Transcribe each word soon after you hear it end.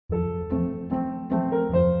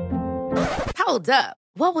Hold up.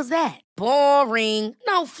 What was that? Boring.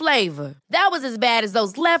 No flavor. That was as bad as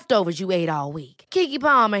those leftovers you ate all week. Keke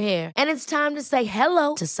Palmer here. And it's time to say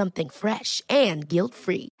hello to something fresh and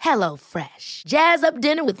guilt-free. Hello Fresh. Jazz up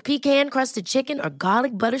dinner with pecan-crusted chicken or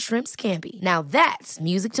garlic butter shrimp scampi. Now that's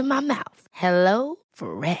music to my mouth. Hello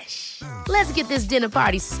Fresh. Let's get this dinner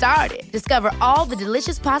party started. Discover all the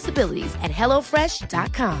delicious possibilities at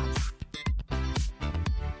hellofresh.com.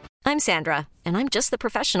 I'm Sandra, and I'm just the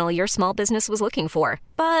professional your small business was looking for.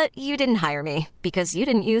 But you didn't hire me because you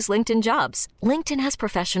didn't use LinkedIn Jobs. LinkedIn has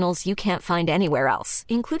professionals you can't find anywhere else,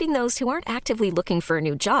 including those who aren't actively looking for a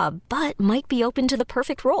new job, but might be open to the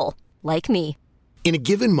perfect role, like me. In a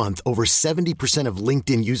given month, over 70% of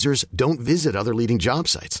LinkedIn users don't visit other leading job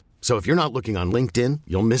sites. So if you're not looking on LinkedIn,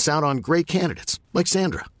 you'll miss out on great candidates, like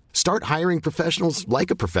Sandra. Start hiring professionals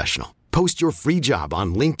like a professional. Post your free job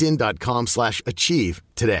on linkedin.com/achieve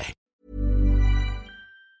today.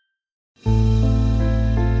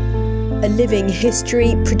 A Living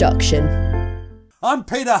History production. I'm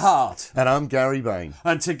Peter Hart. And I'm Gary Bain.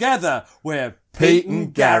 And together we're Pete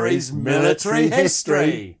and Gary's Military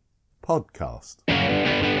History Podcast.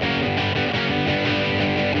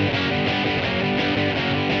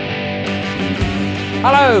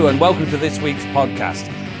 Hello and welcome to this week's podcast.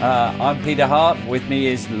 I'm Peter Hart. With me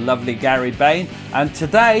is lovely Gary Bain. And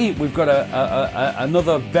today we've got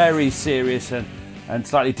another very serious and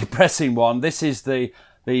slightly depressing one. This is the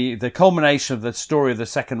culmination of the story of the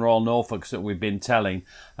Second Royal Norfolks that we've been telling.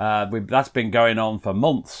 That's been going on for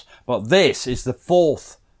months. But this is the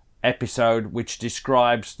fourth episode which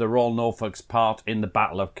describes the Royal Norfolk's part in the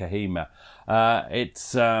Battle of Kohima.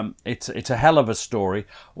 It's a hell of a story.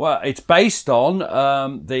 Well, it's based on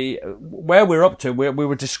where we're up to. We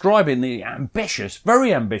were describing the ambitious,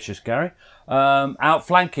 very ambitious, Gary,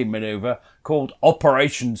 outflanking manoeuvre called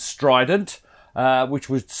Operation Strident, which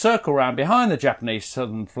would circle around behind the Japanese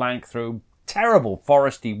southern flank through terrible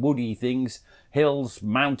foresty, woody things, hills,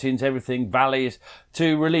 mountains, everything, valleys,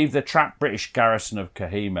 to relieve the trapped British garrison of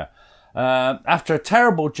Kohima. After a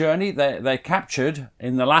terrible journey, they captured,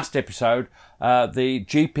 in the last episode, the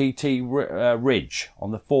GPT Ridge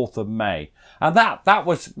on the 4th of May. And that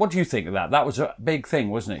was, what do you think of that? That was a big thing,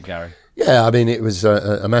 wasn't it, Gary? Yeah, I mean, it was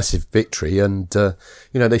a massive victory, and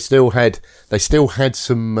they still had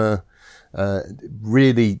some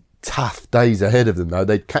really tough days ahead of them, though.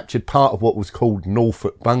 They'd captured part of what was called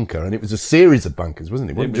Norfolk Bunker, and it was a series of bunkers,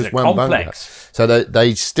 wasn't it? It wasn't just one complex bunker. So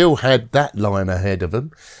they still had that line ahead of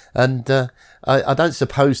them. And I don't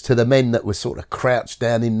suppose to the men that were sort of crouched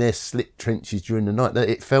down in their slit trenches during the night that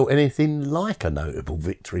it felt anything like a notable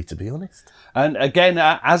victory, to be honest. And again,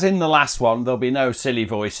 as in the last one, there'll be no silly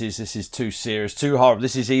voices. This is too serious, too horrible.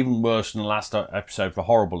 This is even worse than the last episode for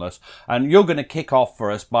horribleness. And you're going to kick off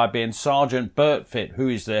for us by being Sergeant Bertfit, who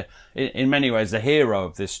is in many ways the hero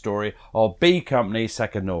of this story, of B Company,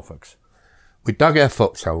 2nd Norfolks. We dug our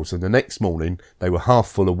foxholes, and the next morning they were half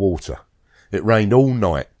full of water. It rained all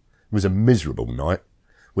night. It was a miserable night.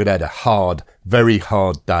 We'd had a hard, very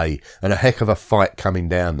hard day and a heck of a fight coming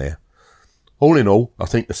down there. All in all, I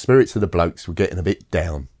think the spirits of the blokes were getting a bit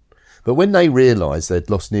down. But when they realised they'd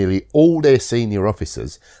lost nearly all their senior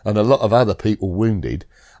officers and a lot of other people wounded,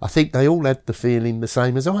 I think they all had the feeling the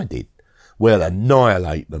same as I did. We'll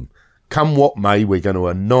annihilate them. Come what may, we're going to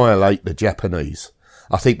annihilate the Japanese.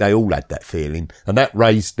 I think they all had that feeling, and that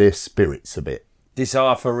raised their spirits a bit.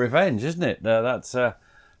 Desire for revenge, isn't it? That's a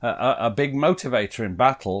big motivator in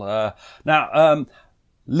battle. Now,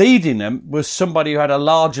 leading them was somebody who had a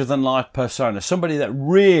larger-than-life persona, somebody that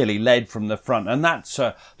really led from the front, and that's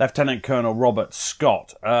Lieutenant Colonel Robert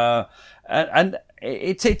Scott. And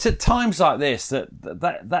it's at times like this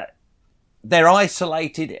that they're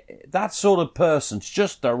isolated. That sort of person's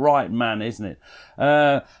just the right man, isn't it?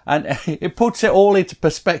 And it puts it all into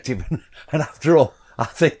perspective. And after all, I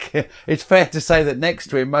think it's fair to say that next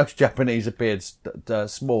to him, most Japanese appeared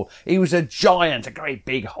small. He was a giant, a great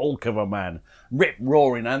big hulk of a man,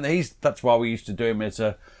 rip-roaring, and that's why we used to do him as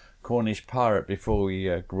a Cornish pirate before we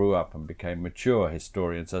grew up and became mature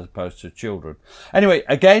historians as opposed to children. Anyway,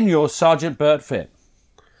 again, you're Sergeant Bertfit.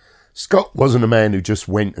 Scott wasn't a man who just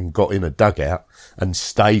went and got in a dugout and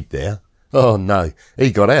stayed there. Oh no, he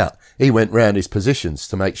got out. He went round his positions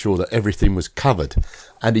to make sure that everything was covered,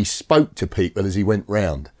 and he spoke to people as he went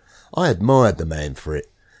round. I admired the man for it.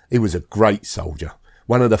 He was a great soldier,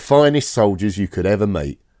 one of the finest soldiers you could ever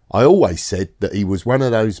meet. I always said that he was one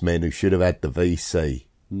of those men who should have had the VC.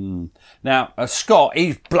 Now, Scott,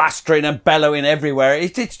 he's blustering and bellowing everywhere.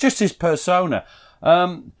 It's just his persona.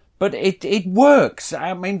 But it works.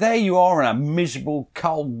 I mean, there you are in a miserable,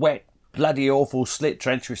 cold, wet bloody awful slit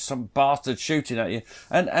trench with some bastard shooting at you.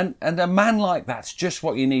 And a man like that's just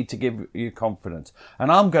what you need to give you confidence.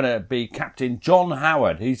 And I'm going to be Captain John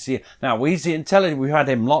Howard. He's the intelligence. We've had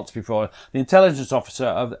him lots before. The intelligence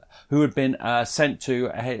officer who had been sent to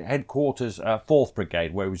headquarters, 4th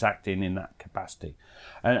Brigade, where he was acting in that capacity.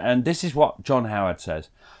 And this is what John Howard says.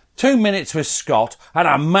 2 minutes with Scott, and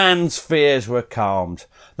a man's fears were calmed.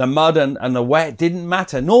 The mud and the wet didn't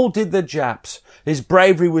matter, nor did the Japs. His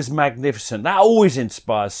bravery was magnificent. That always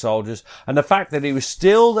inspires soldiers, and the fact that he was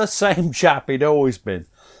still the same chap he'd always been.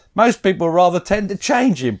 Most people rather tend to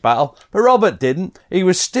change in battle, but Robert didn't. He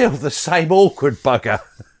was still the same awkward bugger.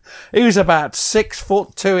 He was about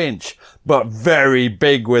 6'2", but very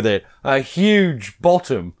big with it. A huge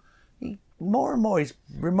bottom. More and more, he's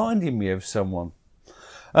reminding me of someone.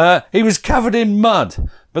 He was covered in mud,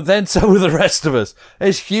 but then so were the rest of us.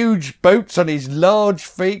 His huge boots on his large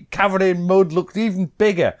feet, covered in mud, looked even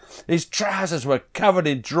bigger. His trousers were covered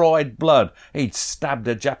in dried blood. He'd stabbed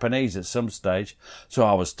a Japanese at some stage, so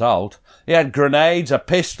I was told. He had grenades, a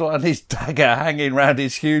pistol, and his dagger hanging round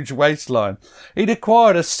his huge waistline. He'd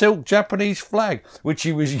acquired a silk Japanese flag, which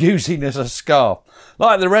he was using as a scarf.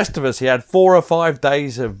 Like the rest of us, he had 4 or 5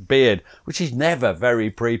 days of beard, which is never very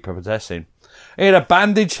prepossessing. He had a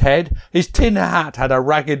bandaged head. His tin hat had a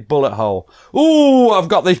ragged bullet hole. Ooh, I've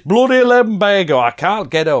got this bloody lumbago. I can't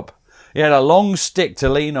get up. He had a long stick to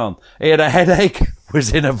lean on. He had a headache,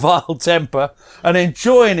 was in a vile temper, and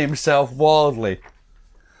enjoying himself wildly.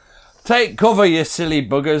 Take cover, you silly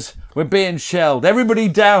buggers. We're being shelled. Everybody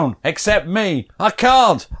down, except me. I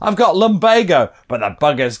can't. I've got lumbago, but the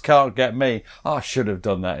buggers can't get me. I should have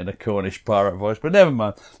done that in a Cornish pirate voice, but never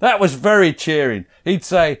mind. That was very cheering. He'd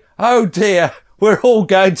say, oh dear, we're all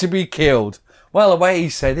going to be killed. Well, the way he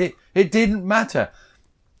said it, it didn't matter.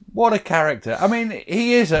 What a character. I mean,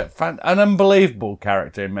 he is an unbelievable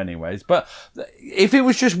character in many ways, but if it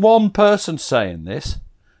was just one person saying this,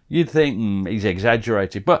 you'd think, he's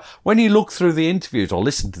exaggerated. But when you look through the interviews, or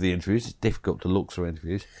listen to the interviews, it's difficult to look through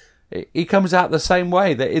interviews, he comes out the same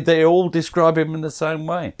way. They all describe him in the same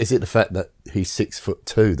way. Is it the fact that he's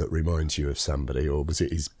 6'2" that reminds you of somebody, or was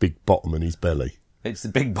it his big bottom and his belly? It's the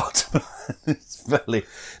big bottom and his belly.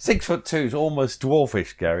 6'2" is almost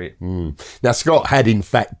dwarfish, Gary. Now, Scott had in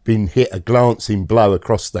fact been hit a glancing blow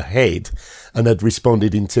across the head and had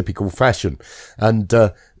responded in typical fashion. And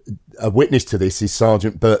a witness to this is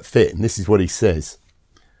Sergeant Bert Fitt, and this is what he says.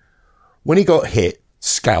 When he got hit,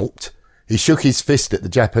 scalped, he shook his fist at the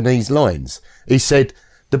Japanese lines. He said,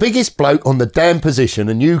 the biggest bloke on the damn position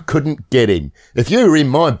and you couldn't get him. If you were in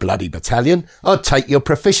my bloody battalion, I'd take your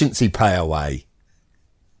proficiency pay away.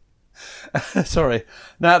 Sorry.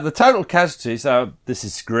 Now, the total casualties, this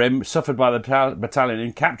is grim, suffered by the battalion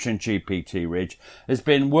in capturing GPT Ridge has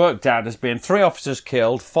been worked out as being 3 officers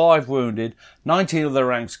killed, 5 wounded, 19 other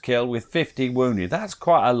ranks killed with 50 wounded. That's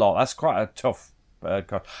quite a lot. That's quite a tough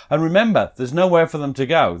cost. And remember, there's nowhere for them to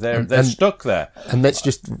go. They're stuck there. And let's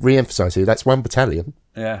just re-emphasise here, that's one battalion.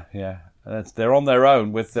 Yeah. They're on their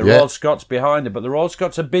own with the Royal Scots behind them, but the Royal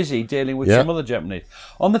Scots are busy dealing with some other Japanese.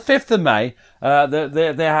 On the 5th of May,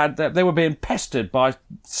 they were being pestered by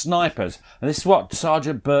snipers, and this is what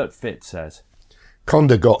Sergeant Bert Fitt says.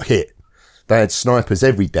 Conda got hit. They had snipers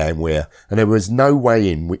every damn where, and there was no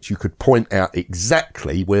way in which you could point out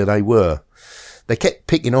exactly where they were. They kept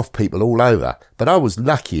picking off people all over, but I was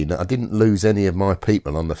lucky in that I didn't lose any of my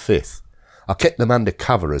people on the 5th. I kept them under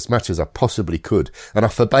cover as much as I possibly could, and I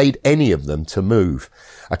forbade any of them to move.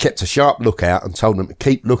 I kept a sharp lookout and told them to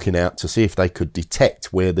keep looking out to see if they could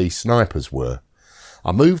detect where these snipers were.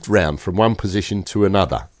 I moved round from one position to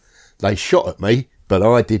another. They shot at me, but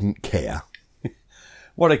I didn't care.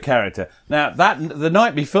 What a character. Now, the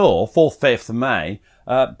night before, 4th, 5th of May,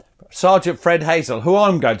 Sergeant Fred Hazel, who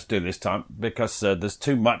I'm going to do this time because there's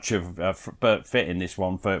too much of Bert Fitt in this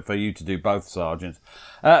one for you to do both sergeants.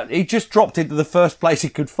 He just dropped into the first place he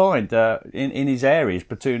could find in his area, his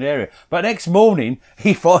platoon area. But next morning,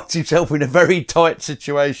 he finds himself in a very tight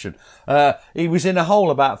situation. He was in a hole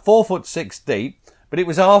about 4'6" deep, but it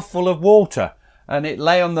was half full of water. And it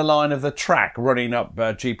lay on the line of the track running up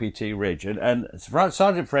GPT Ridge. And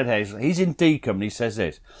Sergeant Fred Hazel, he's in decom, and he says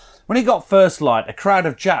this. When he got first light, a crowd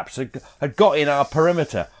of Japs had got in our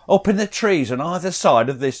perimeter, up in the trees on either side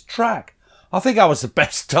of this track. I think I was the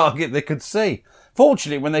best target they could see.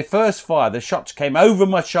 Fortunately, when they first fired, the shots came over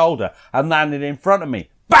my shoulder and landed in front of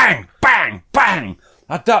me. Bang! Bang! Bang!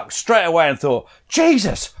 I ducked straight away and thought,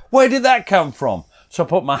 Jesus, where did that come from? So I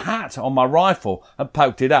put my hat on my rifle and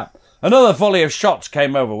poked it up. Another volley of shots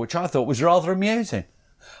came over, which I thought was rather amusing.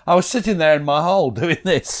 I was sitting there in my hole doing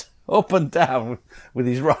this, up and down with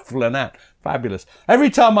his rifle and hat, Fabulous. Every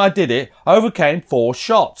time I did it, over came 4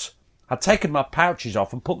 shots. I'd taken my pouches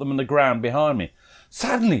off and put them on the ground behind me.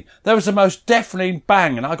 Suddenly, there was the most deafening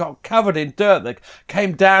bang, and I got covered in dirt that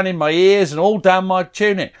came down in my ears and all down my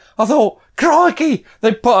tunic. I thought, crikey,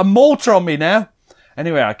 they've put a mortar on me now.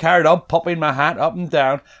 Anyway, I carried on popping my hat up and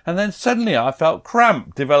down, and then suddenly I felt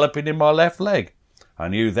cramp developing in my left leg. I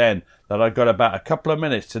knew then that I'd got about a couple of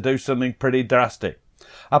minutes to do something pretty drastic.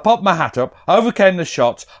 I popped my hat up, overcame the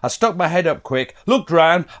shots, I stuck my head up quick, looked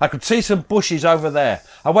round, I could see some bushes over there.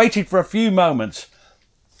 I waited for a few moments.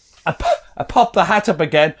 I popped the hat up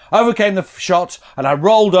again, overcame the shots, and I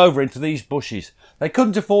rolled over into these bushes. They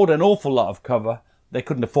couldn't afford an awful lot of cover. They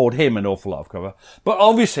couldn't afford him an awful lot of cover. But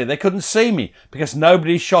obviously they couldn't see me because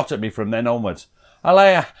nobody shot at me from then onwards.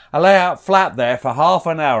 I lay out flat there for half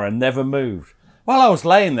an hour and never moved. While I was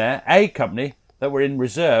laying there, A Company, that were in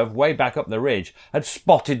reserve way back up the ridge, had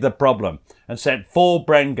spotted the problem and sent 4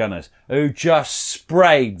 Bren gunners who just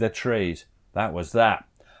sprayed the trees. That was that.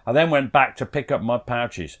 I then went back to pick up my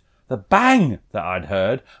pouches. The bang that I'd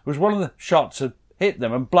heard was one of the shots had hit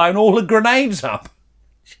them and blown all the grenades up.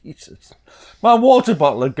 Jesus. My water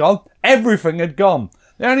bottle had gone. Everything had gone.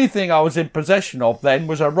 The only thing I was in possession of then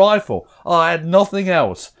was a rifle. I had nothing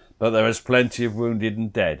else. But there was plenty of wounded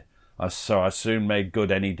and dead. So I soon made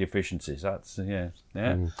good any deficiencies. That's, yeah.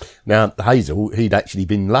 Now, Hazel, he'd actually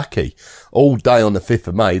been lucky. All day on the 5th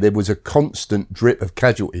of May, there was a constant drip of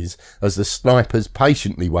casualties as the snipers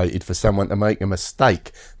patiently waited for someone to make a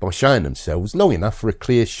mistake by showing themselves long enough for a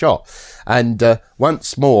clear shot. And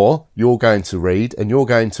once more, you're going to read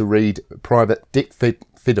Private Dick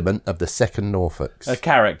Fidderman of the 2nd Norfolks. A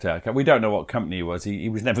character. We don't know what company he was. He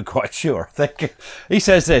was never quite sure, I think. He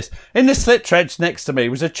says this: in the slit trench next to me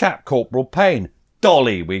was a chap, Corporal Payne.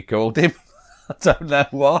 Dolly, we called him. I don't know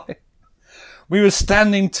why. We were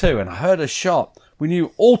standing to, and I heard a shot. We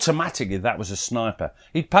knew automatically that was a sniper.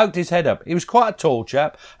 He'd poked his head up. He was quite a tall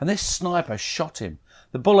chap, and this sniper shot him.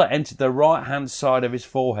 The bullet entered the right-hand side of his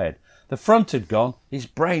forehead. The front had gone. His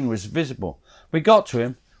brain was visible. We got to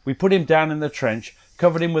him. We put him down in the trench,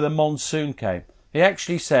 covered him with a monsoon cape. He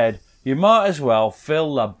actually said, "You might as well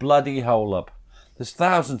fill the bloody hole up." There's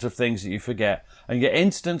thousands of things that you forget, and yet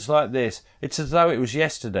incidents like this, it's as though it was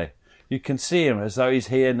yesterday. You can see him as though he's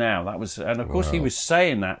here now. And of course he was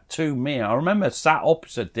saying that to me. I remember sat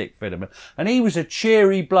opposite Dick Fidderman, and he was a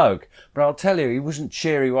cheery bloke, but I'll tell you, he wasn't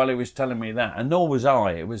cheery while he was telling me that, and nor was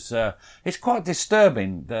I. It was, it's quite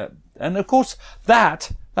disturbing that, and of course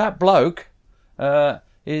that bloke,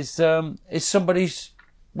 is somebody's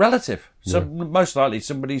relative. Most likely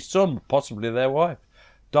somebody's son, possibly their wife.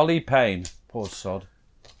 Dolly Payne, poor sod.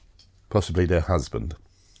 Possibly their husband.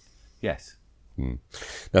 Yes.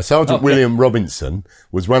 Now, Sergeant William Robinson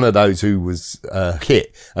was one of those who was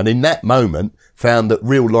hit, and in that moment found that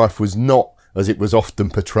real life was not as it was often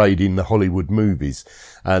portrayed in the Hollywood movies.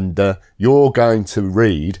 And you're going to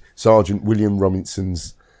read Sergeant William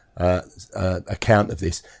Robinson's account of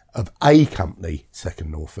this, of A Company, 2nd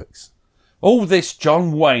Norfolks. All this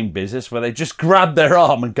John Wayne business where they just grab their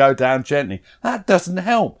arm and go down gently, that doesn't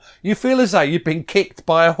help. You feel as though you've been kicked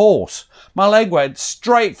by a horse. My leg went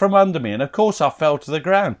straight from under me, and of course I fell to the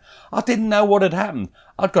ground. I didn't know what had happened.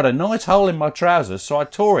 I'd got a nice hole in my trousers, so I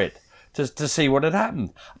tore it to see what had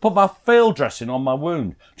happened. I put my field dressing on my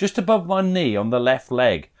wound, just above my knee on the left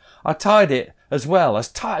leg. I tied it as well, as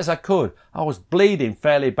tight as I could. I was bleeding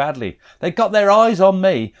fairly badly. They got their eyes on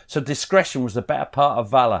me, so discretion was the better part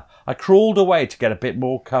of valour. I crawled away to get a bit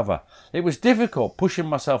more cover. It was difficult pushing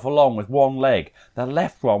myself along with one leg. The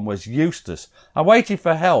left one was useless. I waited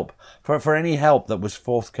for help, for any help that was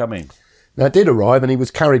forthcoming. Now, it did arrive, and he was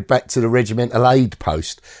carried back to the regimental aid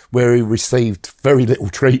post, where he received very little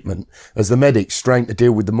treatment as the medics strained to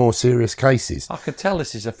deal with the more serious cases. I could tell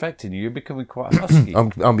this is affecting you. You're becoming quite husky.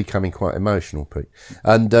 I'm becoming quite emotional, Pete.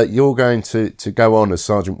 And you're going to go on as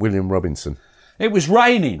Sergeant William Robinson. It was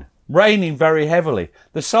raining very heavily.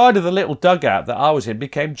 The side of the little dugout that I was in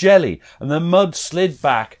became jelly, and the mud slid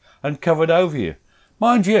back and covered over you.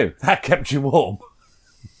 Mind you, that kept you warm.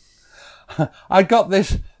 I got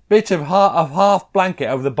this bit of half blanket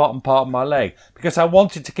over the bottom part of my leg because I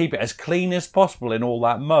wanted to keep it as clean as possible in all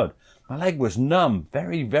that mud. My leg was numb,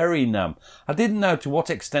 very, very numb. I didn't know to what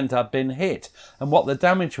extent I'd been hit and what the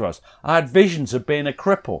damage was. I had visions of being a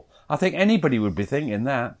cripple. I think anybody would be thinking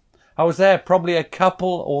that. I was there probably a couple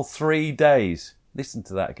or 3 days. Listen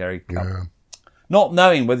to that, Gary. Yeah. Not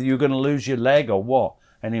knowing whether you were going to lose your leg or what.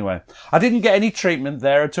 Anyway, I didn't get any treatment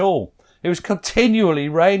there at all. It was continually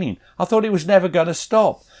raining. I thought it was never going to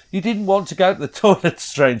stop. You didn't want to go to the toilet,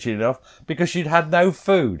 strangely enough, because you'd had no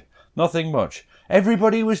food. Nothing much.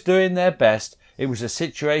 Everybody was doing their best. It was a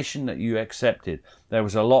situation that you accepted. There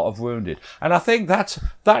was a lot of wounded. And I think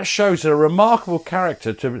that shows a remarkable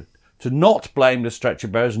character to not blame the stretcher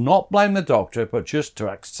bearers, not blame the doctor, but just to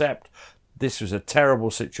accept this was a terrible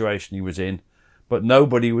situation he was in, but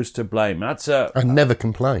nobody was to blame. And never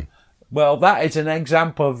complain. Well, that is an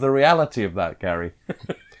example of the reality of that, Gary.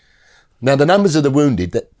 Now, the numbers of the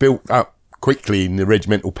wounded that built up quickly in the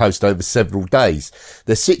regimental post over several days.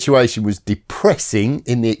 Their situation was depressing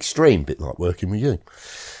in the extreme, a bit like working with you.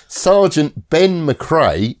 Sergeant Ben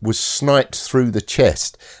McRae was sniped through the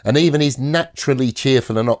chest, and even his naturally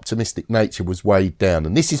cheerful and optimistic nature was weighed down.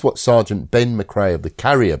 And this is what Sergeant Ben McRae of the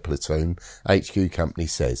Carrier Platoon HQ Company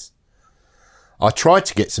says. I tried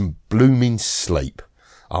to get some blooming sleep.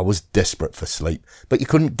 I was desperate for sleep, but you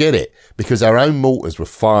couldn't get it because our own mortars were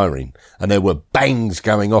firing and there were bangs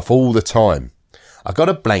going off all the time. I got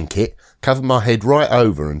a blanket, covered my head right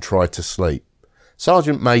over and tried to sleep.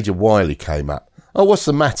 Sergeant Major Wiley came up. Oh, what's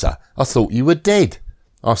the matter? I thought you were dead.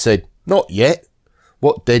 I said, not yet.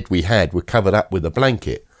 What dead we had were covered up with a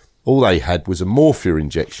blanket. All they had was a morphia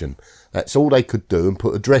injection. That's all they could do and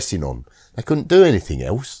put a dressing on. They couldn't do anything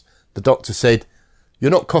else. The doctor said,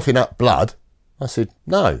 you're not coughing up blood. I said,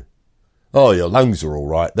 no. Oh, your lungs are all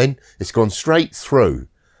right then. It's gone straight through.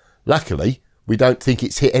 Luckily, we don't think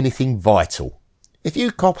it's hit anything vital. If you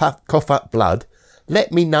cough up blood,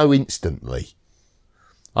 let me know instantly.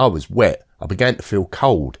 I was wet. I began to feel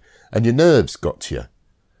cold, and your nerves got to you.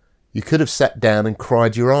 You could have sat down and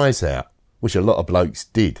cried your eyes out, which a lot of blokes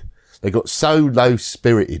did. They got so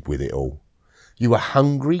low-spirited with it all. You were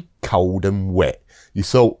hungry, cold and wet. You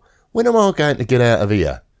thought, when am I going to get out of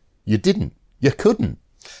here? You didn't. You couldn't.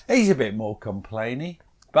 He's a bit more complainy,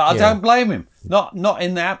 but I don't blame him. Not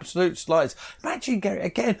in the absolute slightest. Imagine, Gary,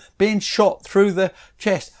 again, being shot through the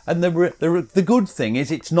chest, and the good thing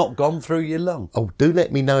is it's not gone through your lung. Oh, do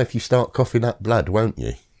let me know if you start coughing up blood, won't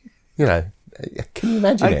you? You know, can you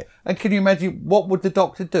imagine it? And can you imagine what would the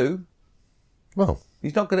doctor do? Well,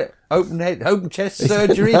 he's not going to open chest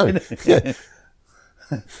surgery. No. Yeah.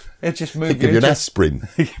 He'll just move. He'll give you an aspirin.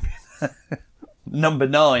 Number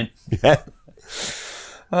 9. Yeah.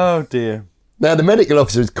 Oh dear. Now, the medical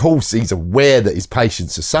officer, of course, he's aware that his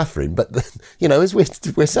patients are suffering, but, as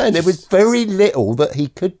we're saying, there was very little that he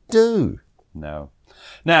could do. No.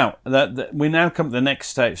 Now, we now come to the next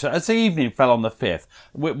stage. So as the evening fell on the 5th,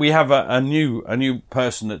 we have a new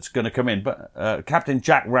person that's going to come in, but Captain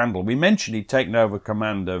Jack Randall. We mentioned he'd taken over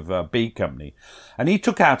command of B Company, and he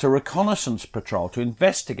took out a reconnaissance patrol to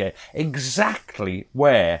investigate exactly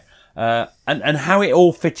where and how it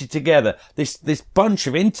all fitted together. This bunch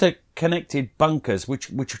of interconnected bunkers,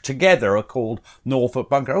 which together are called Norfolk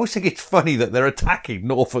Bunker. I always think it's funny that they're attacking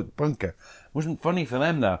Norfolk Bunker. It wasn't funny for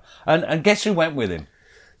them though. And guess who went with him?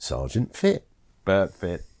 Sergeant Fitt. Bert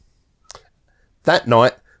Fitt. That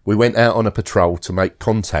night, we went out on a patrol to make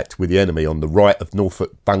contact with the enemy on the right of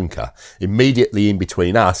Norfolk Bunker, immediately in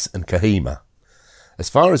between us and Kohima. As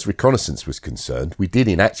far as reconnaissance was concerned, we did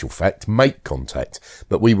in actual fact make contact,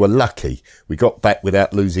 but we were lucky. We got back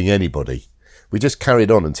without losing anybody. We just carried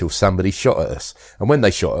on until somebody shot at us, and when they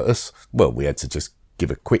shot at us, well, we had to just give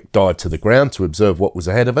a quick dive to the ground to observe what was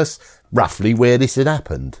ahead of us, roughly where this had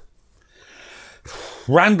happened.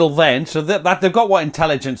 Randall then, so that they've got what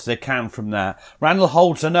intelligence they can from that. Randall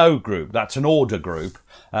holds an O group, that's an order group,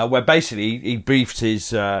 where basically he briefs his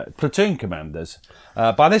platoon commanders.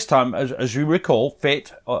 By this time, as you recall,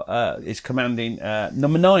 Fitt is commanding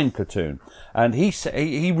number 9 platoon, and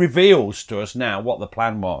he reveals to us now what the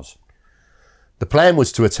plan was. The plan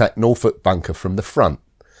was to attack Norfolk Bunker from the front.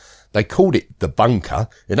 They called it the bunker.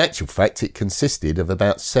 In actual fact, it consisted of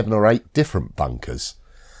about 7 or 8 different bunkers.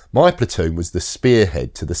 My platoon was the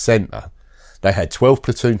spearhead to the centre. They had 12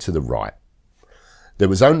 platoon to the right. There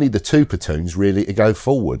was only the 2 platoons really to go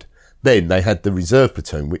forward. Then they had the reserve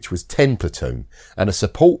platoon, which was 10 platoon, and a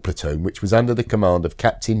support platoon, which was under the command of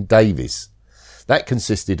Captain Davis. That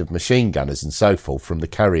consisted of machine gunners and so forth from the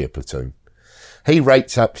carrier platoon. He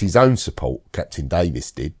raked up his own support, Captain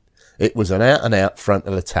Davis did. It was an out-and-out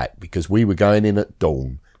frontal attack because we were going in at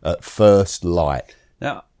dawn, at first light.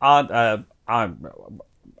 Now, I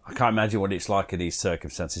can't imagine what it's like in these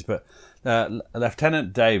circumstances, but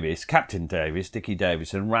Lieutenant Davis, Captain Davis, Dickie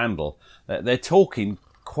Davis and Randall, they're talking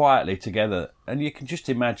quietly together, and you can just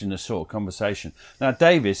imagine the sort of conversation. Now,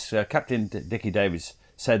 Davis, Captain Dickie Davis,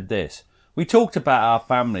 said this: "We talked about our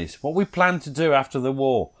families, what we planned to do after the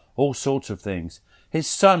war, all sorts of things. His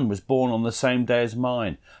son was born on the same day as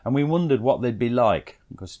mine, and we wondered what they'd be like,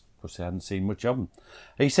 because of course they hadn't seen much of them.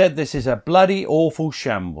 He said this is a bloody awful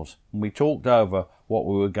shambles, and we talked over what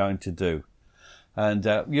we were going to do." And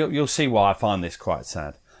you'll see why I find this quite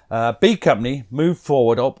sad. B Company moved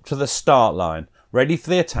forward up to the start line, ready for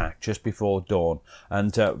the attack just before dawn.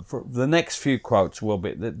 And for the next few quotes will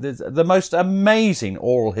be the most amazing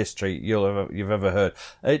oral history you've ever heard.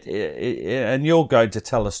 And you're going to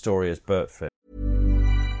tell a story as Bert Fit.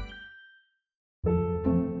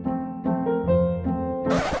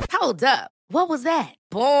 Hold up. What was that?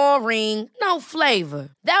 Boring. No flavor.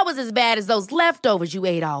 That was as bad as those leftovers you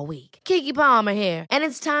ate all week. Keke Palmer here, and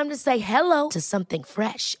it's time to say hello to something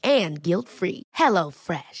fresh and guilt-free. Hello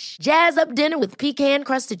Fresh. Jazz up dinner with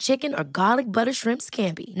pecan-crusted chicken or garlic butter shrimp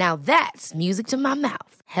scampi. Now that's music to my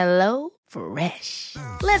mouth. Hello Fresh.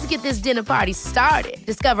 Let's get this dinner party started.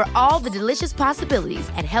 Discover all the delicious possibilities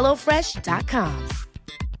at hellofresh.com.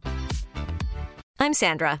 I'm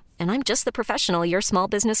Sandra, and I'm just the professional your small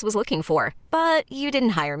business was looking for. But you didn't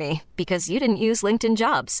hire me because you didn't use LinkedIn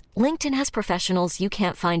Jobs. LinkedIn has professionals you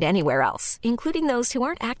can't find anywhere else, including those who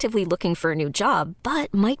aren't actively looking for a new job,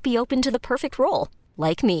 but might be open to the perfect role,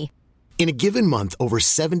 like me. In a given month, over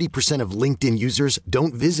 70% of LinkedIn users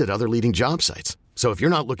don't visit other leading job sites. So if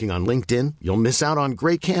you're not looking on LinkedIn, you'll miss out on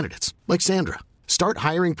great candidates like Sandra. Start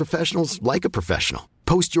hiring professionals like a professional.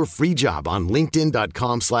 Post your free job on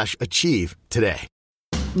linkedin.com/achieve today.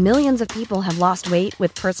 Millions of people have lost weight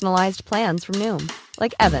with personalized plans from Noom.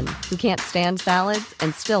 Like Evan, who can't stand salads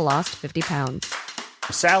and still lost 50 pounds.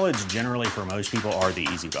 Salads generally for most people are the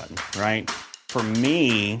easy button, right? For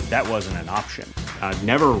me, that wasn't an option. I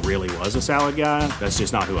never really was a salad guy. That's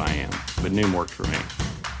just not who I am. But Noom worked for me.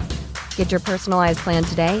 Get your personalized plan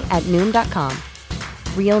today at Noom.com.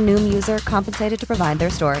 Real Noom user compensated to provide their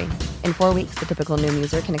story. In 4 weeks, the typical Noom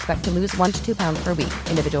user can expect to lose 1 to 2 pounds per week.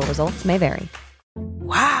 Individual results may vary.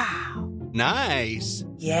 Wow. Nice.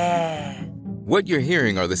 Yeah. What you're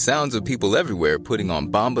hearing are the sounds of people everywhere putting on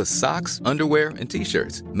Bombas socks, underwear, and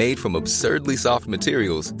T-shirts made from absurdly soft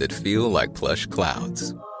materials that feel like plush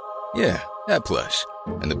clouds. Yeah, that plush.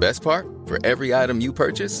 And the best part? For every item you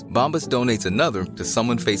purchase, Bombas donates another to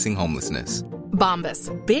someone facing homelessness. Bombas.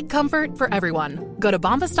 Big comfort for everyone. Go to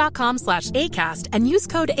bombas.com/ACAST and use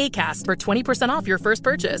code ACAST for 20% off your first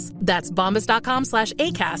purchase. That's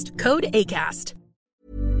bombas.com/ACAST. Code ACAST.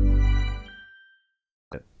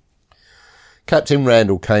 Captain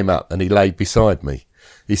Randall came up and he laid beside me.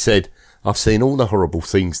 He said, "I've seen all the horrible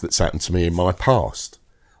things that's happened to me in my past."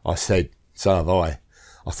 I said, "So have I."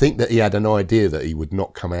 I think that he had an idea that he would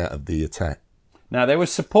not come out of the attack. Now, they were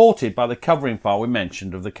supported by the covering fire we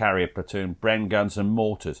mentioned of the carrier platoon, Bren guns and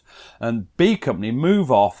mortars. And B Company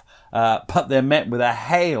move off, but they're met with a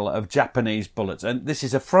hail of Japanese bullets. And this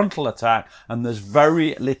is a frontal attack, and there's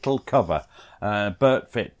very little cover.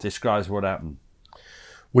 Bert Fitt describes what happened.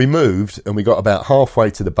 We moved, and we got about halfway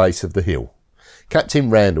to the base of the hill. Captain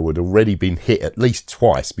Randall had already been hit at least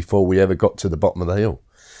twice before we ever got to the bottom of the hill.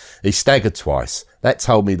 He staggered twice. That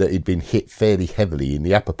told me that he'd been hit fairly heavily in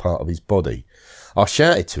the upper part of his body. I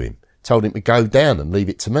shouted to him, told him to go down and leave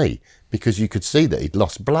it to me, because you could see that he'd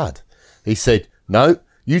lost blood. He said, "No,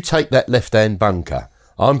 you take that left-hand bunker.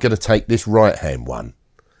 I'm going to take this right-hand one."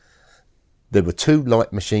 There were 2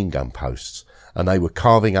 light machine gun posts, and they were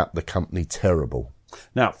carving up the company terrible.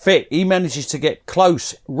 Now, Fitt, he manages to get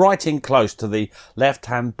close, right in close to the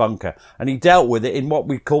left-hand bunker, and he dealt with it in what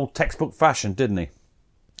we call textbook fashion, didn't he?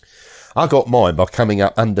 I got mine by coming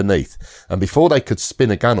up underneath, and before they could spin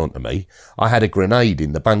a gun onto me, I had a grenade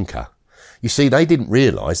in the bunker. You see, they didn't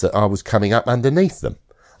realise that I was coming up underneath them.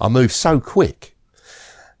 I moved so quick.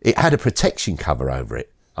 It had a protection cover over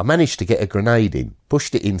it. I managed to get a grenade in,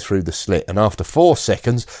 pushed it in through the slit, and after 4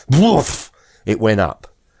 seconds, woof, it went up.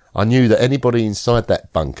 I knew that anybody inside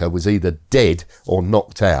that bunker was either dead or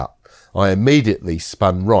knocked out. I immediately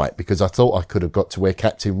spun right because I thought I could have got to where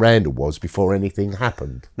Captain Randall was before anything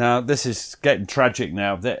happened. Now, this is getting tragic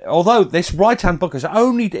now. Although this right-hand bunker is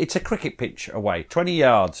it's a cricket pitch away, 20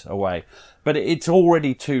 yards away, but it's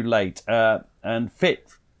already too late. And Fitt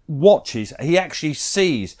watches, he actually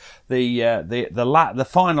sees the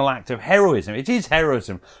final act of heroism. It is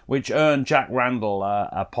heroism which earned Jack Randall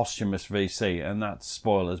a posthumous VC, and that's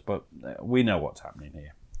spoilers, but we know what's happening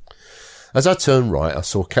here. As I turned right, I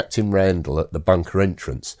saw Captain Randall at the bunker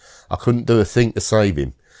entrance. I couldn't do a thing to save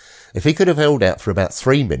him. If he could have held out for about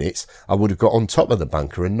 3 minutes, I would have got on top of the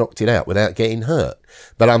bunker and knocked it out without getting hurt.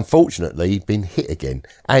 But unfortunately, he'd been hit again,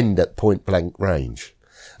 and at point-blank range.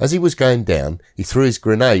 As he was going down, he threw his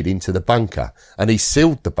grenade into the bunker, and he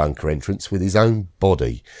sealed the bunker entrance with his own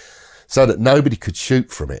body, so that nobody could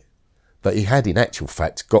shoot from it. But he had, in actual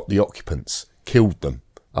fact, got the occupants, killed them.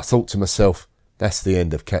 I thought to myself, that's the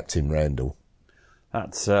end of Captain Randall.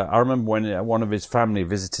 That's. I remember when one of his family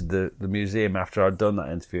visited the museum after I'd done that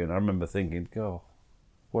interview, and I remember thinking, "God,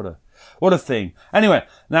 what What a thing. Anyway,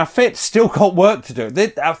 now Fitz still got work to do.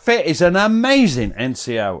 Fit is an amazing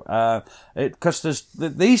NCO. Because there's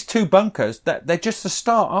these two bunkers, they're just the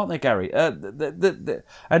start, aren't they, Gary?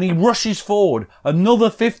 And he rushes forward another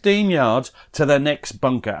 15 yards to the next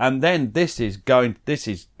bunker. And then this is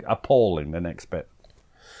appalling, the next bit.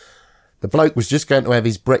 The bloke was just going to have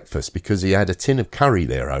his breakfast because he had a tin of curry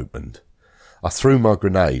there opened. I threw my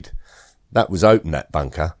grenade. That was open, that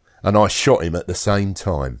bunker, and I shot him at the same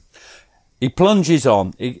time. He plunges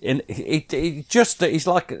on. He's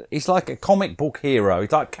like a comic book hero.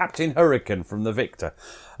 He's like Captain Hurricane from The Victor.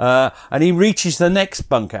 And he reaches the next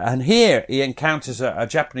bunker, and here he encounters a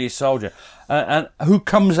Japanese soldier, and who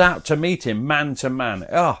comes out to meet him man to man.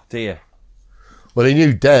 Oh dear. Well, he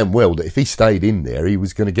knew damn well that if he stayed in there, he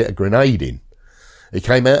was going to get a grenade in. He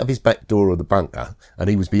came out of his back door of the bunker, and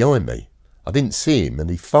he was behind me. I didn't see him, and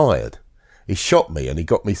he fired. He shot me, and he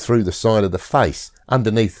got me through the side of the face,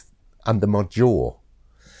 under my jaw.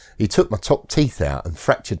 He took my top teeth out and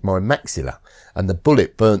fractured my maxilla, and the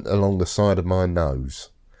bullet burnt along the side of my nose.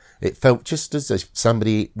 It felt just as if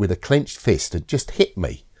somebody with a clenched fist had just hit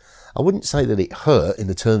me. I wouldn't say that it hurt in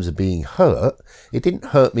the terms of being hurt. It didn't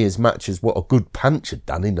hurt me as much as what a good punch had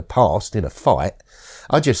done in the past in a fight.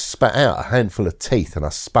 I just spat out a handful of teeth and I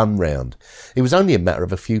spun round. It was only a matter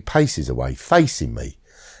of a few paces away, facing me.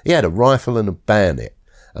 He had a rifle and a bayonet,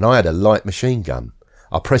 and I had a light machine gun.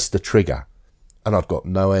 I pressed the trigger, and I'd got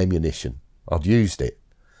no ammunition. I'd used it.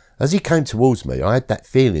 As he came towards me, I had that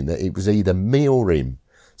feeling that it was either me or him.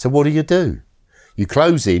 So what do? You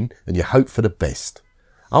close in and you hope for the best.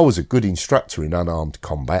 I was a good instructor in unarmed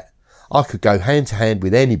combat. I could go hand to hand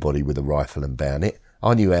with anybody with a rifle and bayonet.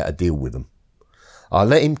 I knew how to deal with them. I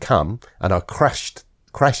let him come, and I crashed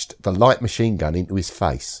the light machine gun into his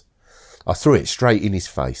face. I threw it straight in his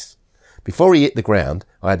face. Before he hit the ground,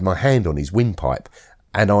 I had my hand on his windpipe,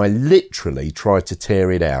 and I literally tried to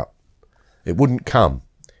tear it out. It wouldn't come.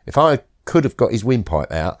 If I could have got his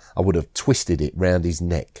windpipe out, I would have twisted it round his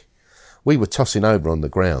neck. We were tossing over on the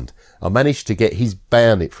ground. I managed to get his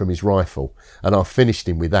bayonet from his rifle, and I finished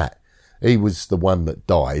him with that. He was the one that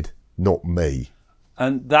died, not me.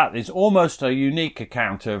 And that is almost a unique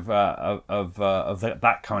account of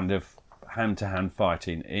that kind of hand-to-hand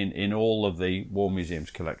fighting in all of the War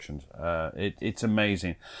Museum's collections. It's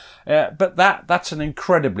amazing. But that's an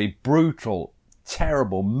incredibly brutal,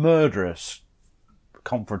 terrible, murderous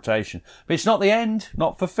confrontation. But it's not the end,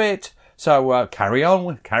 not for Fit. So carry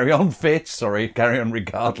on, Fitz. Sorry, carry on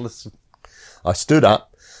regardless. I stood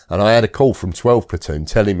up, and I had a call from 12 Platoon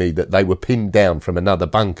telling me that they were pinned down from another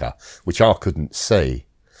bunker, which I couldn't see.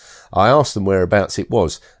 I asked them whereabouts it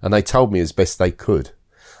was, and they told me as best they could.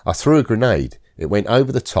 I threw a grenade. It went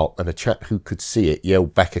over the top, and a chap who could see it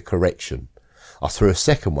yelled back a correction. I threw a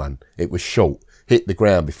second one. It was short, hit the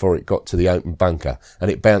ground before it got to the open bunker,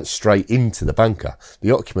 and it bounced straight into the bunker.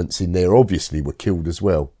 The occupants in there obviously were killed as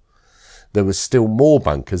well. There was still more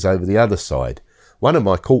bunkers over the other side. One of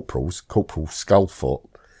my corporals, Corporal Skullfoot,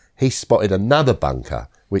 he spotted another bunker,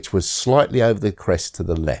 which was slightly over the crest to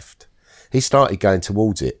the left. He started going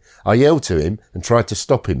towards it. I yelled to him and tried to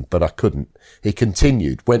stop him, but I couldn't. He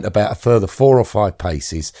continued, went about a further 4 or 5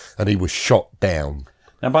 paces, and he was shot down.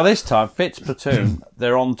 Now, by this time, Fitz platoon,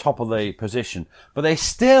 they're on top of the position, but they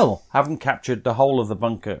still haven't captured the whole of the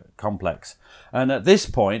bunker complex. And at this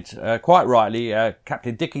point, quite rightly,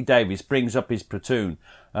 Captain Dickie Davies brings up his platoon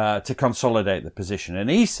to consolidate the position.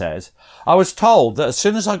 And he says, I was told that as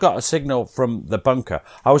soon as I got a signal from the bunker,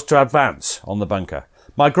 I was to advance on the bunker.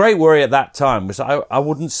 My great worry at that time was I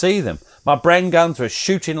wouldn't see them. My Bren guns were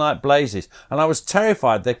shooting like blazes, and I was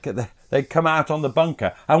terrified they'd come out on the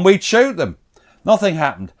bunker and we'd shoot them. Nothing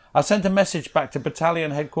happened. I sent a message back to battalion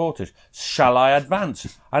headquarters. Shall I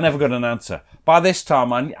advance? I never got an answer. By this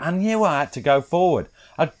time, I knew I had to go forward.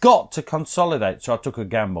 I got to consolidate, so I took a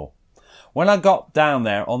gamble. When I got down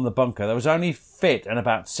there on the bunker, there was only Fit and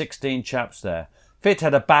about 16 chaps there. Fit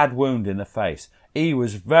had a bad wound in the face. He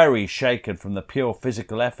was very shaken from the pure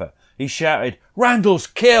physical effort. He shouted, "Randall's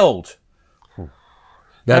killed!"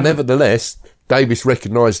 Now, nevertheless, Davis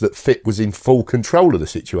recognised that Fit was in full control of the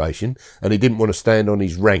situation, and he didn't want to stand on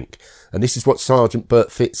his rank. And this is what Sergeant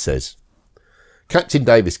Bert Fit says. Captain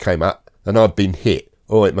Davis came up, and I'd been hit.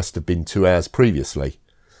 Oh, it must have been 2 hours previously.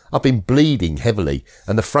 I'd been bleeding heavily,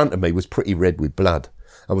 and the front of me was pretty red with blood.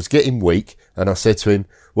 I was getting weak, and I said to him,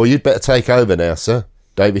 "Well, you'd better take over now, sir."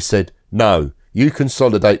 Davis said, "No, you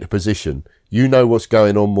consolidate the position. You know what's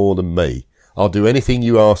going on more than me. I'll do anything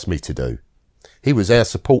you ask me to do." He was our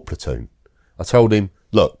support platoon. I told him,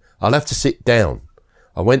 "Look, I'll have to sit down."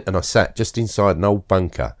 I went and I sat just inside an old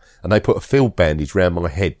bunker, and they put a field bandage round my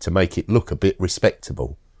head to make it look a bit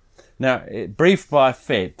respectable. Now, briefed by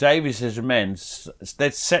Fitz, Davies's men,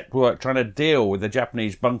 they'd set work trying to deal with the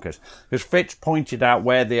Japanese bunkers, because Fitz pointed out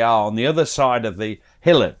where they are on the other side of the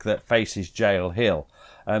hillock that faces Jail Hill.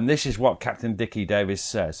 And this is what Captain Dickie Davies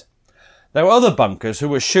says. There were other bunkers who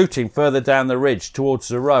were shooting further down the ridge towards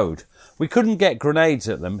the road. We couldn't get grenades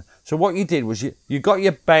at them, so what you did was you got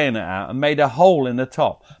your bayonet out and made a hole in the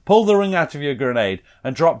top, pulled the ring out of your grenade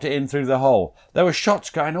and dropped it in through the hole. There were shots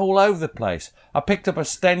going all over the place. I picked up a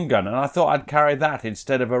Sten gun and I thought I'd carry that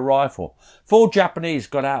instead of a rifle. 4 Japanese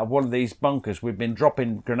got out of one of these bunkers we'd been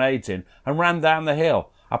dropping grenades in and ran down the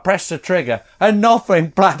hill. I pressed the trigger and nothing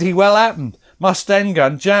bloody well happened. My Sten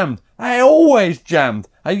gun jammed. They always jammed.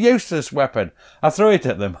 A useless weapon. I threw it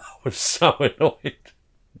at them. I was so annoyed.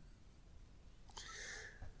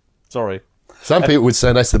 Sorry. Some people would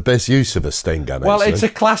say that's the best use of a Sten gun. Well, actually. it's a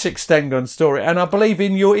classic Sten gun story, and I believe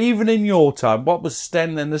even in your time, what was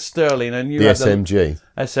Sten and the Sterling, and you the had SMG.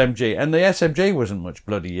 SMG, and the SMG wasn't much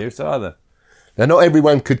bloody use either. Now, not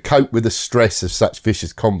everyone could cope with the stress of such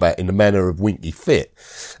vicious combat in the manner of Winky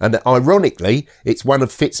Fitz, and ironically, it's one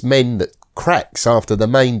of Fitz's men that cracks after the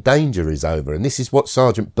main danger is over, and this is what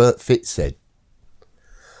Sergeant Bert Fitz said.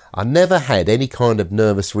 I never had any kind of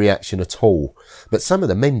nervous reaction at all, but some of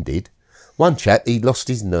the men did. One chap, he lost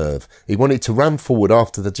his nerve. He wanted to run forward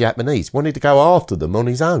after the Japanese, wanted to go after them on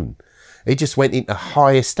his own. He just went into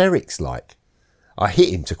high hysterics like. I hit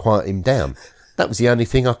him to quiet him down. That was the only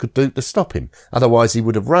thing I could do to stop him. Otherwise he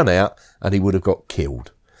would have run out and he would have got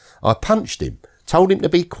killed. I punched him, told him to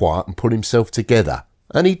be quiet and pull himself together.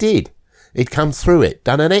 And he did. He'd come through it,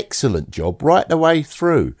 done an excellent job right the way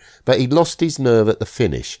through, but he'd lost his nerve at the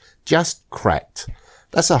finish, just cracked.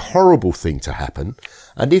 That's a horrible thing to happen,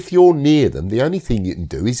 and if you're near them, the only thing you can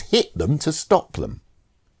do is hit them to stop them.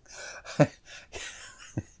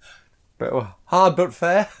 Hard but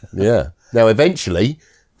fair. Yeah. Now, eventually,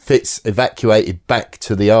 Fitz evacuated back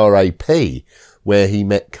to the RAP, where he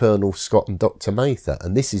met Colonel Scott and Dr. Mather,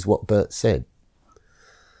 and this is what Bert said.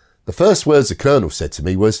 The first words the Colonel said to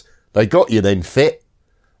me was, "They got you then, Fit."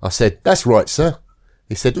 I said, "That's right, sir."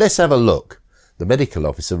 He said, "Let's have a look." The medical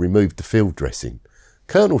officer removed the field dressing.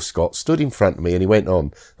 Colonel Scott stood in front of me and he went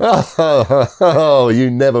on, "Oh,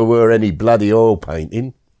 you never were any bloody oil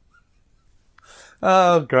painting."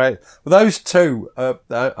 Oh, great. Well, those two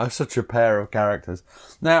are such a pair of characters.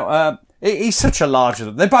 Now, he's such a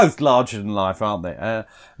they're both larger than life, aren't they?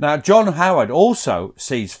 Now, John Howard also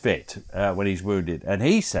sees Fitz when he's wounded, and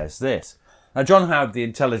he says this. Now, John Howard, the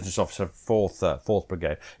intelligence officer, 4th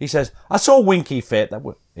Brigade, he says, "I saw Winky Fitz.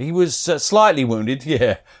 He was slightly wounded."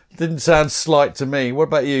 Yeah, didn't sound slight to me. What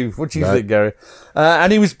about you? What do you think, Gary?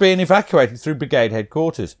 And he was being evacuated through brigade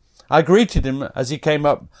headquarters. I greeted him as he came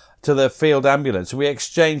up to the field ambulance, and we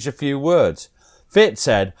exchanged a few words. Fitz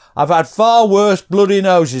said, "I've had far worse bloody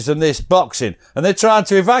noses than this boxing, and they're trying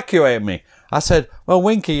to evacuate me." I said, "Well,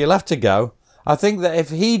 Winky, you'll have to go. I think that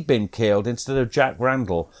if he'd been killed instead of Jack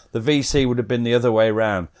Randall, the VC would have been the other way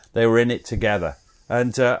round. They were in it together."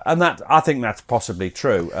 And that, I think that's possibly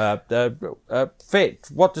true.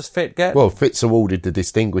 Fitz, what does Fitz get? Well, Fitz awarded the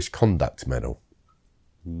Distinguished Conduct Medal.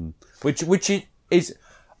 Which is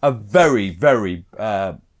a very, very,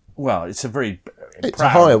 it's a very It's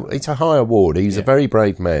a high award. He's a very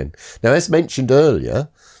brave man. Now, as mentioned earlier,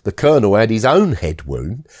 the Colonel had his own head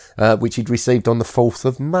wound, which he'd received on the 4th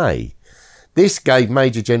of May. This gave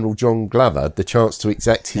Major General John Glover the chance to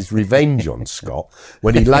exact his revenge on Scott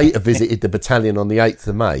when he later visited the battalion on the 8th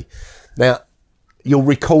of May. Now, you'll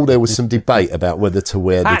recall there was some debate about whether to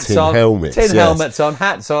wear the tin helmets. Helmets on,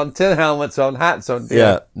 hats on, tin helmets on, hats on.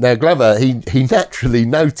 Yeah. Now, Glover, he naturally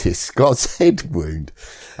noticed Scott's head wound.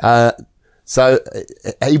 So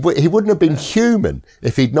he wouldn't have been human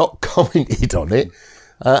if he'd not commented on it.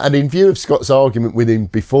 And in view of Scott's argument with him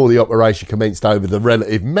before the operation commenced over the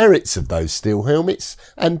relative merits of those steel helmets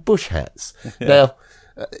and bush hats. Yeah. Now,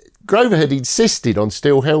 Grover had insisted on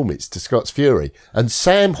steel helmets to Scott's fury, and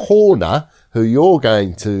Sam Horner, who you're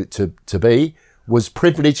going to be, was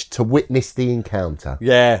privileged to witness the encounter.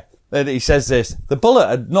 Yeah. And he says this, the bullet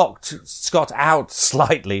had knocked Scott out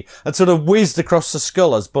slightly and sort of whizzed across the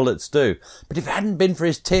skull as bullets do. But if it hadn't been for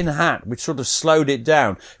his tin hat, which sort of slowed it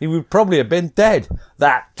down, he would probably have been dead.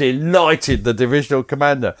 That delighted the divisional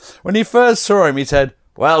commander. When he first saw him, he said,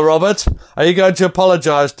 "Well, Robert, are you going to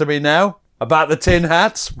apologise to me now about the tin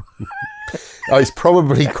hats?" It's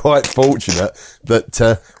probably quite fortunate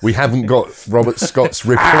that we haven't got Robert Scott's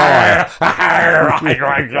reply.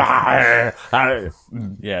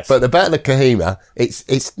 Yes. But the Battle of Kohima,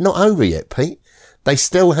 it's not over yet, Pete. they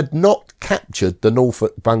still had not captured the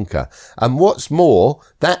Norfolk bunker. And what's more,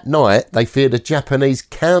 that night they feared a Japanese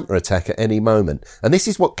counterattack at any moment. And this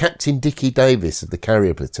is what Captain Dickie Davis of the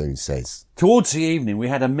carrier platoon says. Towards the evening, we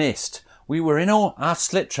had a mist. We were in all our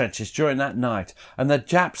slit trenches during that night, and the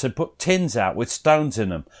Japs had put tins out with stones in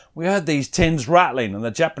them. We heard these tins rattling, and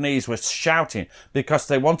the Japanese were shouting because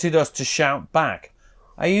they wanted us to shout back.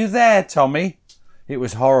 Are you there, Tommy? It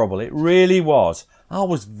was horrible. It really was. I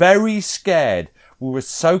was very scared. We were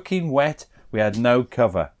soaking wet. We had no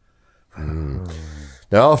cover.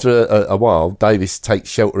 Now, after a while, Davis takes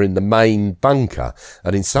shelter in the main bunker,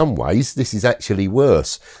 and in some ways, this is actually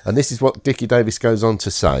worse. And this is what Dickie Davis goes on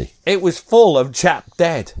to say. It was full of Jap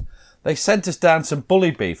dead. They sent us down some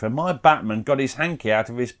bully beef, and my batman got his hanky out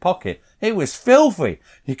of his pocket. It was filthy.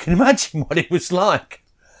 You can imagine what it was like.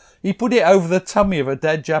 He put it over the tummy of a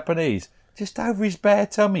dead Japanese, just over his bare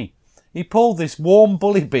tummy. He pulled this warm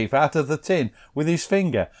bully beef out of the tin with his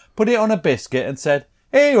finger, put it on a biscuit and said,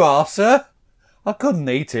 "Here you are, sir." I couldn't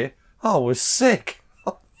eat it. I was sick.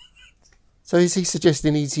 So is he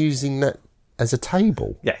suggesting he's using that as a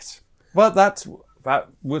table? Yes. Well,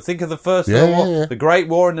 we'll think of the First World War, the Great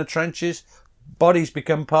War in the trenches. Bodies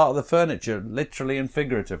become part of the furniture, literally and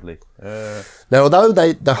figuratively. Now, although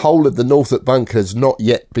the whole of the Norfolk bunker has not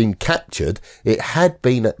yet been captured, it had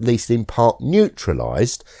been at least in part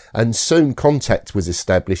neutralised, and soon contact was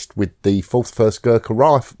established with the 4th 1st Gurkha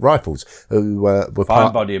Rifles, who were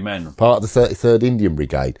fine body of men, part of the 33rd Indian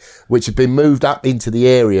Brigade, which had been moved up into the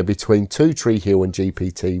area between Two Tree Hill and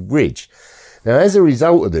GPT Ridge. Now, as a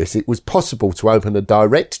result of this, it was possible to open a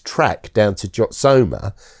direct track down to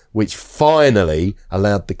Jotsoma, which finally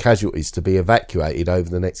allowed the casualties to be evacuated over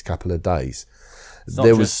the next couple of days. It's not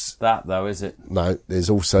just that, though, is it? No, there's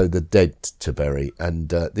also the dead to bury, and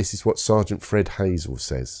this is what Sergeant Fred Hazel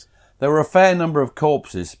says. There were a fair number of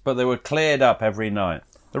corpses, but they were cleared up every night.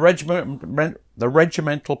 The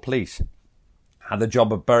regimental police had the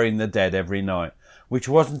job of burying the dead every night, which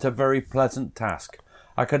wasn't a very pleasant task.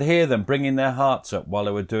 I could hear them bringing their hearts up while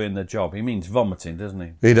they were doing the job. He means vomiting, doesn't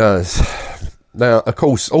he? He does. Now, of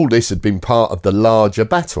course, all this had been part of the larger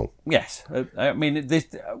battle. Yes. I mean, this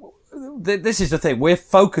is the thing. We're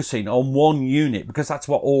focusing on one unit because that's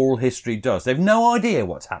what all history does. They've no idea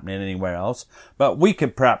what's happening anywhere else. But we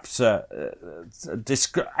could perhaps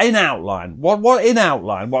in outline.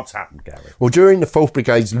 What's happened, Gary? Well, during the 4th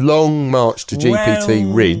Brigade's long march to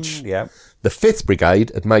GPT Ridge, the 5th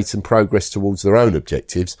Brigade had made some progress towards their own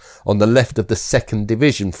objectives on the left of the 2nd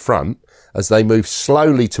Division front as they moved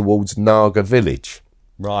slowly towards Naga village.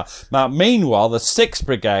 Right. Now, meanwhile, the 6th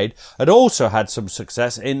Brigade had also had some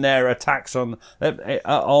success in their attacks on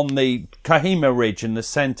the Kohima Ridge in the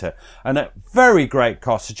centre. And at very great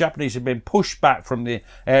cost, the Japanese had been pushed back from the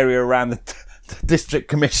area around the District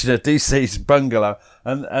Commissioner DC's bungalow,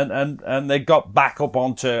 and they got back up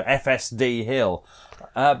onto FSD Hill.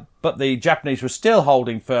 But the Japanese were still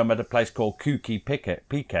holding firm at a place called Kuki Picket.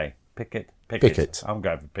 Picket. I'm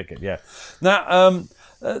going for Picket, yeah. Now,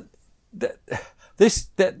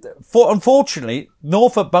 unfortunately,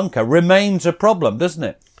 Norfolk bunker remains a problem, doesn't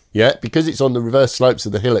it? Yeah, because it's on the reverse slopes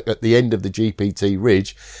of the hillock at the end of the GPT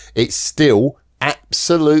Ridge, it's still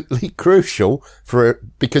absolutely crucial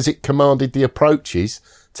because it commanded the approaches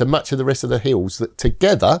to much of the rest of the hills that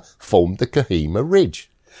together formed the Kohima Ridge.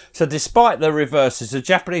 So despite the reverses, the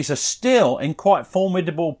Japanese are still in quite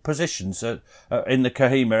formidable positions in the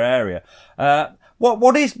Kohima area.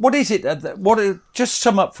 What is it? Just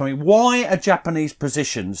sum up for me. Why are Japanese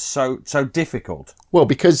positions so difficult? Well,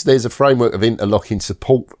 because there's a framework of interlocking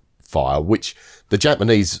support fire, which the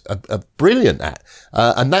Japanese are brilliant at,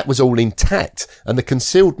 and that was all intact. And the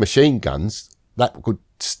concealed machine guns, that could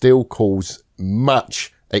still cause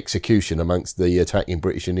much execution amongst the attacking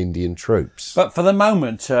British and Indian troops. But for the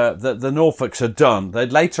moment, the Norfolks are done.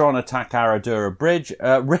 They'd later on attack Aradura Ridge,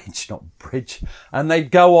 and they'd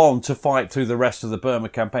go on to fight through the rest of the Burma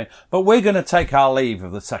campaign. But we're going to take our leave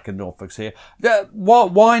of the 2nd Norfolks here.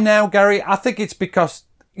 Why now, Gary? I think it's because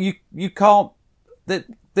you can't.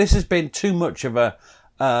 This has been too much of a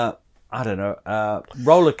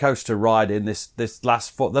roller coaster ride in this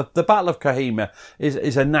last foot. The Battle of Kohima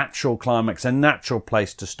is a natural climax, a natural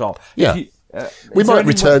place to stop. Yeah. We might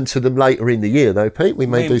return to them later in the year, though, Pete. We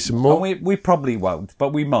may do some more. We probably won't,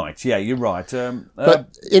 but we might. Yeah, you're right.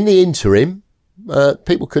 But in the interim,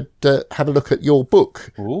 people could have a look at your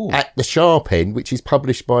book, At the Sharp End, which is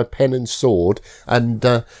published by Pen and Sword, and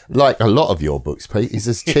like a lot of your books, Pete, is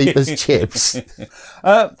as cheap as chips.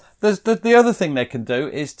 the other thing they can do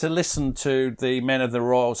is to listen to the men of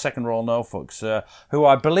the Second Royal Norfolks, who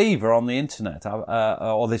I believe are on the internet,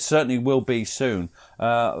 or they certainly will be soon.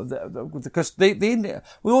 Because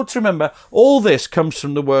we ought to remember all this comes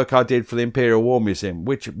from the work I did for the Imperial War Museum,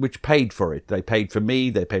 which paid for it. They paid for me,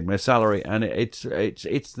 they paid my salary, and it's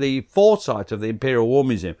the foresight of the Imperial War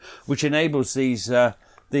Museum which enables these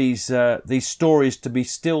stories to be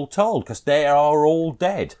still told, because they are all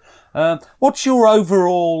dead. What's your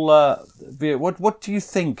overall view? What do you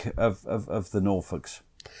think of the Norfolks?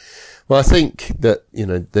 Well, I think that,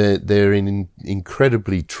 they're in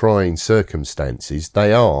incredibly trying circumstances.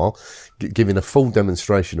 They are giving a full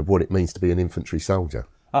demonstration of what it means to be an infantry soldier.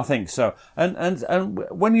 I think so. And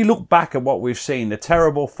when you look back at what we've seen, the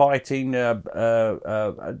terrible fighting during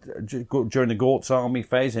the Gort's army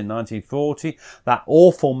phase in 1940, that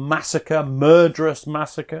awful massacre, murderous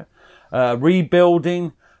massacre,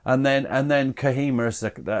 rebuilding, and then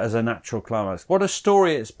Kohima as a natural climax. What a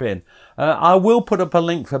story it's been. I will put up a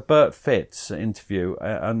link for Bert Fitt's interview,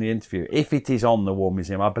 if it is on the War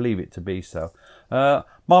Museum. I believe it to be so.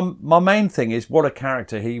 My main thing is what a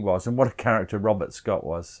character he was and what a character Robert Scott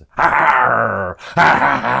was.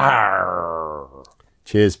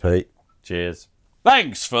 Cheers, Pete. Cheers.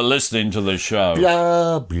 Thanks for listening to the show.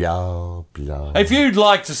 Blah, blah, blah. If you'd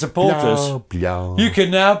like to support us, you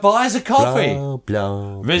can now buy us a coffee.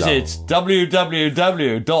 Visit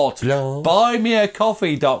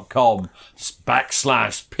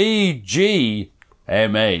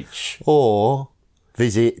www.buymeacoffee.com/PGMH. Or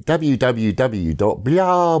visit www.blah.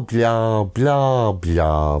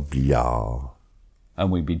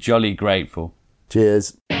 And we'd be jolly grateful.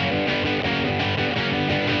 Cheers.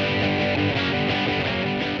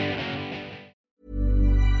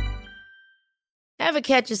 Ever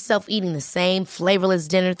catch yourself eating the same flavorless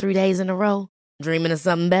dinner 3 days in a row? Dreaming of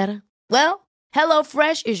something better? Well,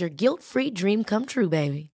 HelloFresh is your guilt-free dream come true,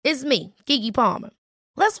 baby. It's me, Keke Palmer.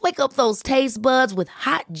 Let's wake up those taste buds with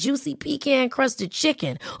hot, juicy pecan-crusted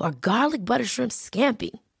chicken or garlic butter shrimp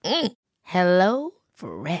scampi. Hello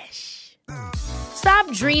Fresh. Stop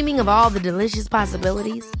dreaming of all the delicious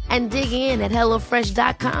possibilities and dig in at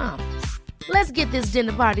HelloFresh.com. Let's get this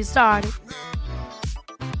dinner party started.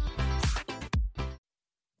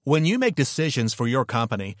 When you make decisions for your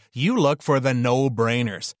company, you look for the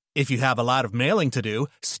no-brainers. If you have a lot of mailing to do,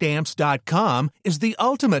 Stamps.com is the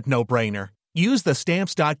ultimate no-brainer. Use the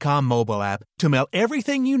Stamps.com mobile app to mail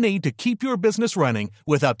everything you need to keep your business running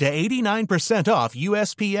with up to 89% off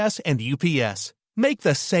USPS and UPS. Make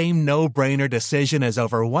the same no-brainer decision as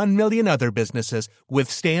over 1 million other businesses with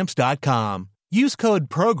Stamps.com. Use code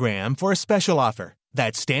PROGRAM for a special offer.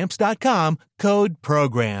 That's Stamps.com, code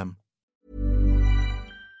PROGRAM.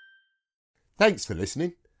 Thanks for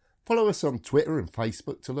listening. Follow us on Twitter and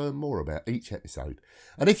Facebook to learn more about each episode.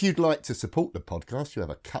 And if you'd like to support the podcast, you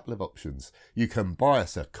have a couple of options. You can buy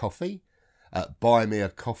us a coffee at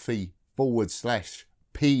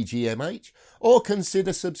buymeacoffee.com/PGMH, or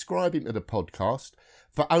consider subscribing to the podcast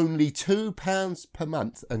for only £2 per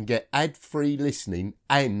month and get ad-free listening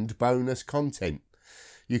and bonus content.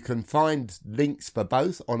 You can find links for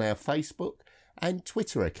both on our Facebook and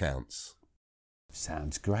Twitter accounts.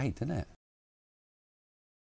 Sounds great, doesn't it?